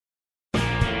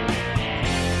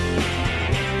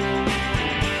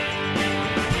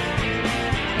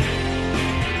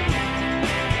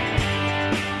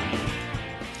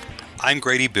I'm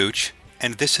Grady Booch,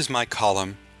 and this is my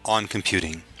column on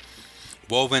computing,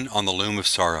 woven on the loom of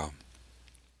sorrow.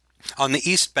 On the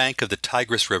east bank of the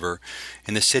Tigris River,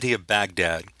 in the city of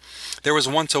Baghdad, there was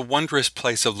once a wondrous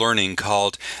place of learning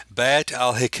called Bayt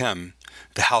al-Hikam,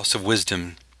 the House of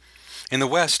Wisdom. In the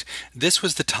West, this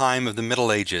was the time of the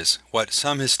Middle Ages, what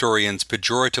some historians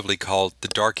pejoratively called the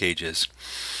Dark Ages.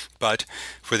 But,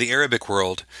 for the Arabic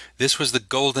world, this was the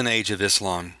golden age of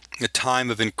Islam, a time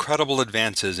of incredible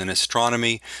advances in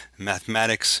astronomy,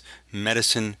 mathematics,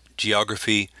 medicine,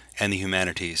 geography, and the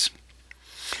humanities.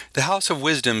 The House of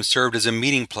Wisdom served as a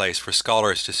meeting place for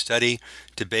scholars to study,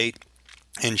 debate,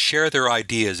 and share their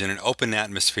ideas in an open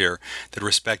atmosphere that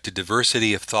respected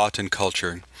diversity of thought and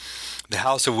culture. The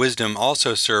House of Wisdom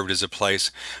also served as a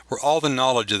place where all the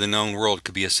knowledge of the known world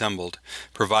could be assembled,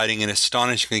 providing an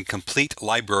astonishingly complete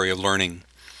library of learning.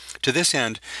 To this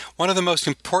end, one of the most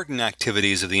important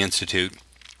activities of the Institute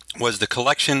was the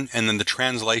collection and then the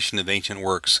translation of ancient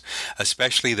works,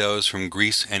 especially those from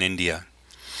Greece and India.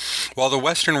 While the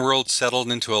Western world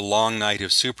settled into a long night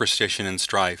of superstition and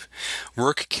strife,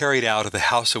 work carried out of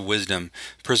the House of Wisdom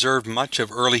preserved much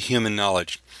of early human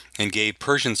knowledge and gave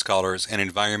Persian scholars an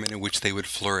environment in which they would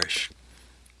flourish.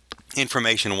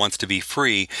 Information wants to be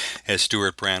free, as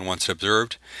Stuart Brand once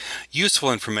observed.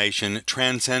 Useful information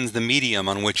transcends the medium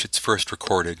on which it's first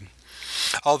recorded.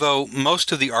 Although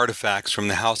most of the artifacts from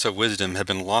the House of Wisdom have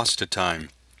been lost to time,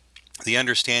 the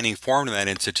understanding formed in that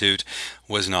institute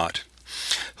was not.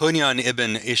 Hunayn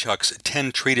ibn Ishaq's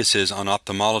 10 treatises on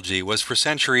ophthalmology was for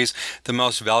centuries the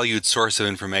most valued source of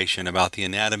information about the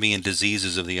anatomy and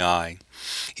diseases of the eye.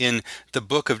 In The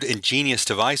Book of Ingenious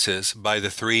Devices by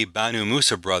the 3 Banu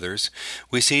Musa brothers,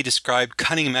 we see described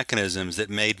cunning mechanisms that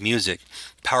made music,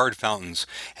 powered fountains,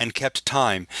 and kept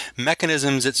time,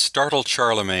 mechanisms that startled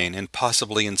Charlemagne and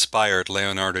possibly inspired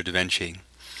Leonardo da Vinci.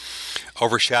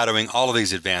 Overshadowing all of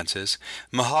these advances,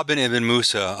 Muhammad ibn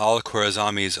Musa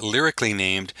al-Khwarizmi's lyrically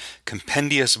named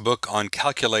Compendious Book on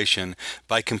Calculation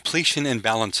by Completion and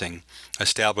Balancing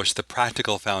established the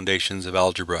practical foundations of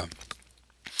algebra.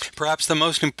 Perhaps the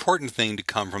most important thing to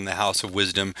come from the House of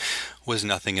Wisdom was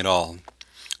nothing at all.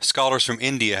 Scholars from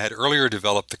India had earlier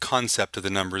developed the concept of the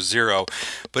number 0,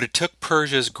 but it took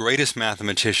Persia's greatest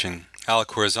mathematician,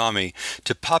 Al-Khwarizmi,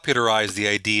 to popularize the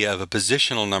idea of a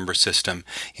positional number system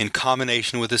in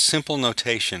combination with a simple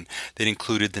notation that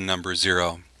included the number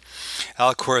 0.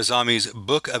 Al-Khwarizmi's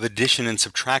Book of Addition and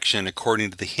Subtraction,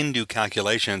 according to the Hindu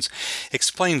calculations,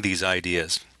 explained these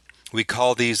ideas. We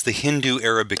call these the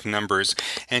Hindu-Arabic numbers,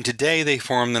 and today they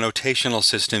form the notational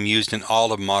system used in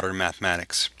all of modern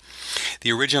mathematics.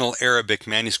 The original Arabic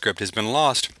manuscript has been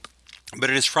lost, but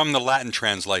it is from the Latin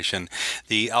translation,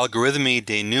 the Algorithmi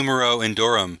de Numero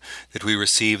Indorum, that we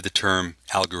receive the term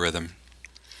algorithm.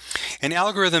 An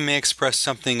algorithm may express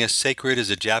something as sacred as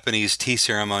a Japanese tea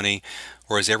ceremony,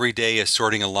 or as everyday as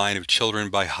sorting a line of children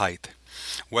by height.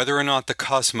 Whether or not the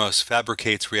cosmos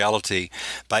fabricates reality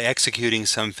by executing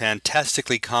some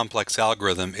fantastically complex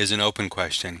algorithm is an open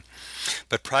question.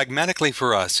 But pragmatically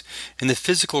for us, in the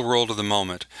physical world of the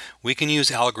moment, we can use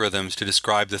algorithms to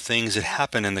describe the things that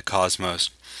happen in the cosmos,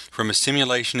 from a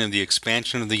simulation of the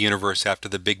expansion of the universe after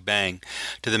the Big Bang,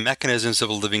 to the mechanisms of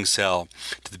a living cell,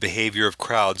 to the behavior of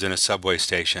crowds in a subway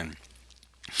station.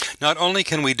 Not only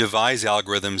can we devise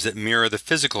algorithms that mirror the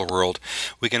physical world,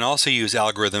 we can also use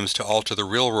algorithms to alter the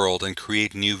real world and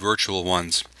create new virtual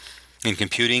ones. In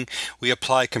computing, we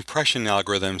apply compression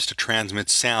algorithms to transmit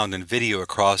sound and video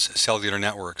across cellular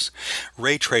networks,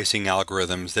 ray tracing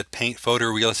algorithms that paint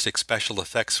photorealistic special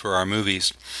effects for our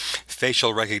movies,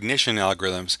 facial recognition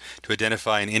algorithms to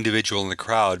identify an individual in the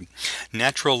crowd,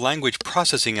 natural language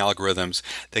processing algorithms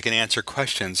that can answer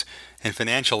questions, and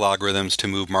financial algorithms to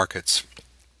move markets.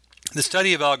 The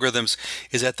study of algorithms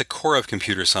is at the core of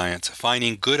computer science.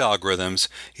 Finding good algorithms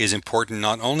is important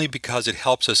not only because it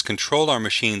helps us control our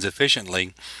machines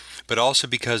efficiently, but also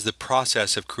because the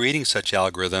process of creating such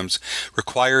algorithms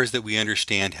requires that we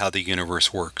understand how the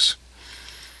universe works.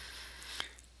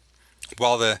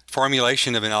 While the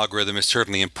formulation of an algorithm is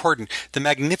certainly important, the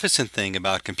magnificent thing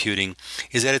about computing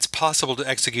is that it's possible to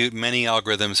execute many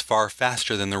algorithms far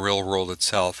faster than the real world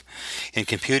itself. In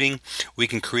computing, we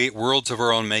can create worlds of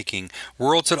our own making,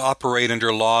 worlds that operate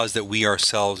under laws that we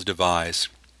ourselves devise.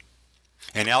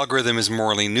 An algorithm is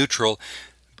morally neutral,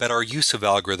 but our use of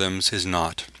algorithms is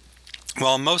not.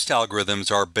 While most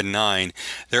algorithms are benign,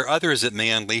 there are others that may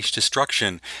unleash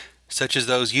destruction, such as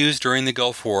those used during the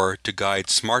Gulf War to guide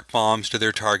smart bombs to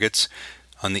their targets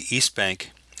on the east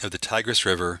bank of the Tigris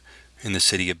River in the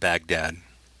city of Baghdad.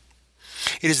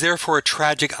 It is therefore a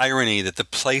tragic irony that the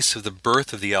place of the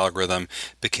birth of the algorithm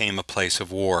became a place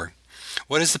of war.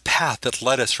 What is the path that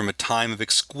led us from a time of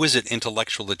exquisite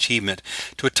intellectual achievement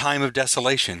to a time of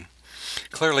desolation?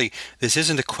 Clearly, this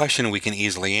isn't a question we can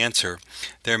easily answer.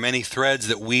 There are many threads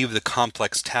that weave the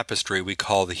complex tapestry we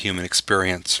call the human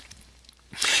experience.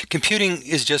 Computing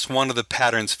is just one of the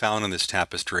patterns found in this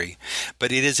tapestry,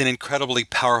 but it is an incredibly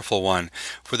powerful one,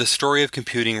 for the story of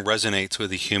computing resonates with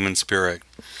the human spirit.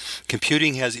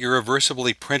 Computing has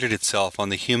irreversibly printed itself on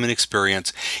the human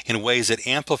experience in ways that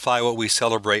amplify what we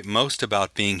celebrate most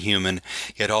about being human,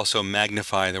 yet also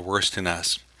magnify the worst in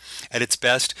us. At its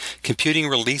best, computing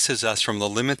releases us from the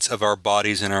limits of our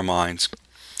bodies and our minds.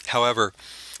 However,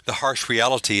 the harsh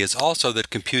reality is also that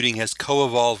computing has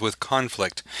co-evolved with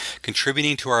conflict,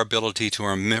 contributing to our ability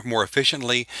to more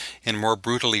efficiently and more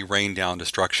brutally rain down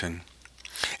destruction.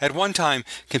 At one time,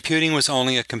 computing was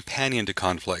only a companion to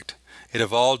conflict. It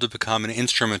evolved to become an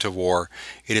instrument of war.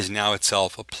 It is now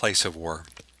itself a place of war.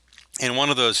 In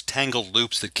one of those tangled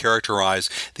loops that characterize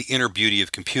the inner beauty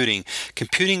of computing,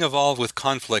 computing evolved with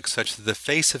conflict such that the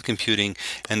face of computing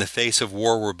and the face of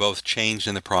war were both changed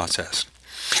in the process.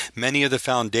 Many of the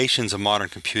foundations of modern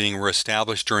computing were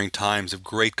established during times of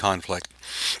great conflict.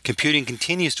 Computing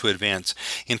continues to advance,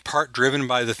 in part driven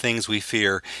by the things we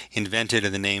fear, invented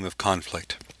in the name of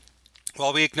conflict.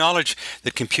 While we acknowledge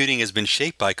that computing has been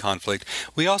shaped by conflict,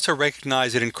 we also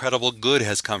recognize that incredible good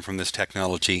has come from this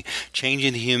technology,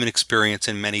 changing the human experience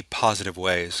in many positive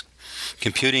ways.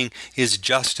 Computing is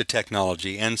just a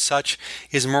technology, and such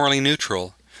is morally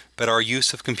neutral, but our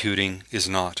use of computing is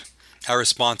not. Our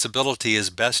responsibility is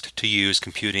best to use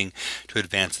computing to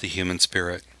advance the human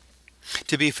spirit.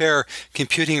 To be fair,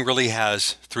 computing really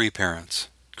has three parents: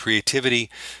 creativity,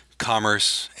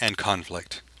 commerce, and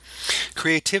conflict.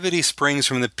 Creativity springs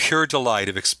from the pure delight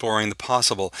of exploring the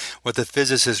possible, what the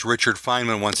physicist Richard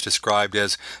Feynman once described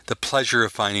as the pleasure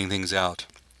of finding things out.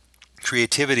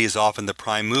 Creativity is often the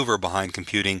prime mover behind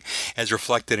computing, as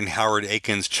reflected in Howard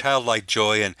Aiken's childlike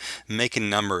joy in making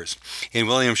numbers, in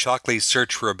William Shockley's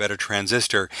search for a better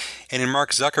transistor, and in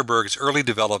Mark Zuckerberg's early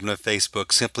development of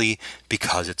Facebook simply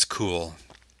because it's cool.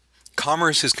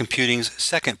 Commerce is computing's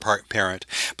second parent,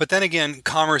 but then again,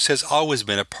 commerce has always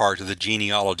been a part of the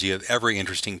genealogy of every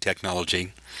interesting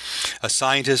technology. A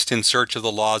scientist in search of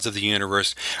the laws of the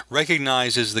universe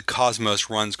recognizes the cosmos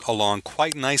runs along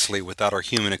quite nicely without our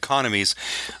human economies,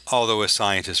 although a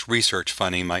scientist's research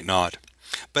funding might not.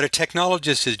 But a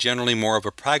technologist is generally more of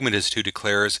a pragmatist who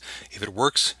declares, if it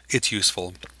works, it's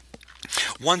useful.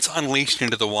 Once unleashed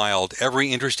into the wild,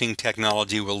 every interesting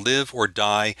technology will live or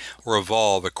die or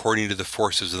evolve according to the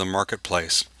forces of the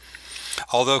marketplace.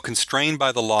 Although constrained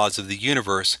by the laws of the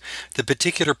universe, the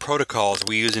particular protocols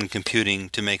we use in computing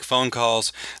to make phone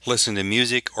calls, listen to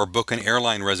music, or book an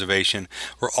airline reservation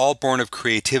were all born of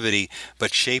creativity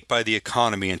but shaped by the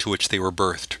economy into which they were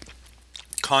birthed.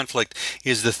 Conflict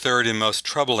is the third and most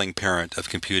troubling parent of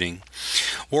computing.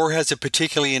 War has a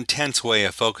particularly intense way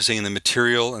of focusing the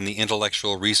material and the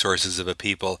intellectual resources of a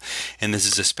people, and this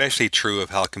is especially true of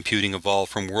how computing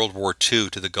evolved from World War II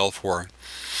to the Gulf War.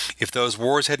 If those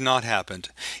wars had not happened,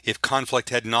 if conflict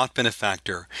had not been a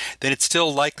factor, then it's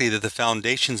still likely that the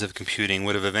foundations of computing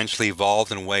would have eventually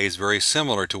evolved in ways very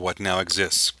similar to what now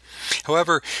exists.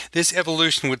 However, this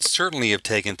evolution would certainly have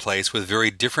taken place with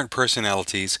very different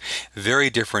personalities, very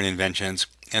different inventions,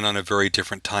 and on a very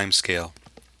different time scale.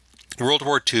 World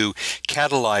War II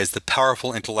catalyzed the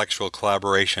powerful intellectual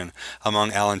collaboration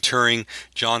among Alan Turing,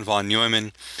 John von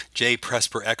Neumann, J.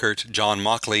 Presper Eckert, John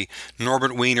Mauchly,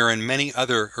 Norbert Wiener, and many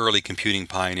other early computing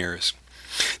pioneers.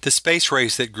 The space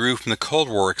race that grew from the Cold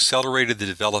War accelerated the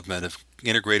development of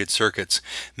integrated circuits,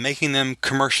 making them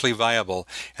commercially viable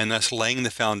and thus laying the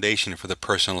foundation for the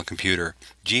personal computer.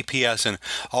 GPS and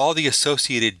all the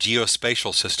associated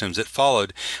geospatial systems that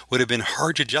followed would have been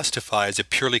hard to justify as a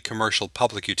purely commercial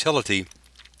public utility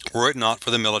were it not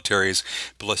for the military's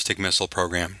ballistic missile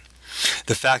program.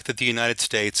 The fact that the United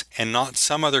States and not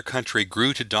some other country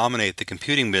grew to dominate the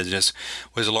computing business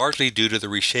was largely due to the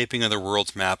reshaping of the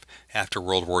world's map after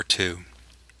World War II.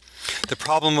 The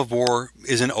problem of war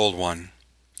is an old one.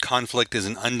 Conflict is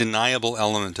an undeniable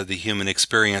element of the human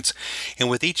experience, and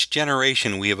with each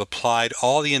generation we have applied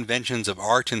all the inventions of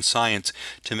art and science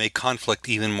to make conflict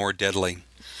even more deadly.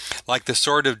 Like the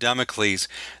sword of Damocles,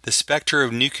 the specter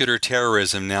of nuclear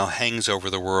terrorism now hangs over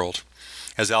the world.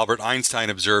 As Albert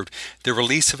Einstein observed, the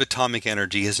release of atomic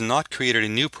energy has not created a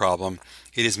new problem,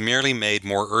 it has merely made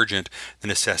more urgent the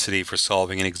necessity for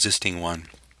solving an existing one.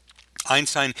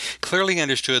 Einstein clearly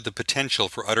understood the potential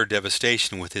for utter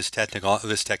devastation with this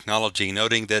technology,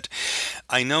 noting that,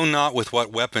 "I know not with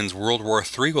what weapons World War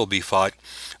III will be fought,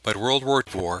 but World War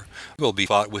IV will be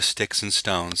fought with sticks and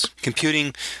stones."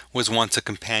 Computing was once a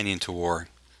companion to war.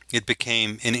 It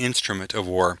became an instrument of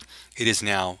war. It is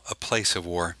now a place of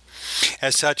war.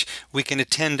 As such, we can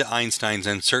attend to Einstein's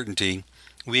uncertainty.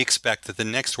 We expect that the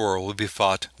next war will be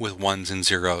fought with ones and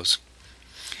zeros.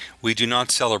 We do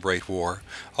not celebrate war,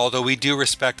 although we do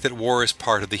respect that war is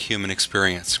part of the human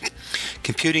experience.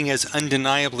 Computing has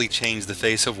undeniably changed the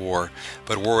face of war,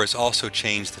 but war has also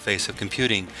changed the face of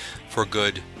computing for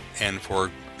good and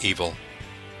for evil.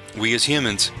 We as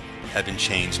humans have been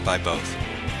changed by both.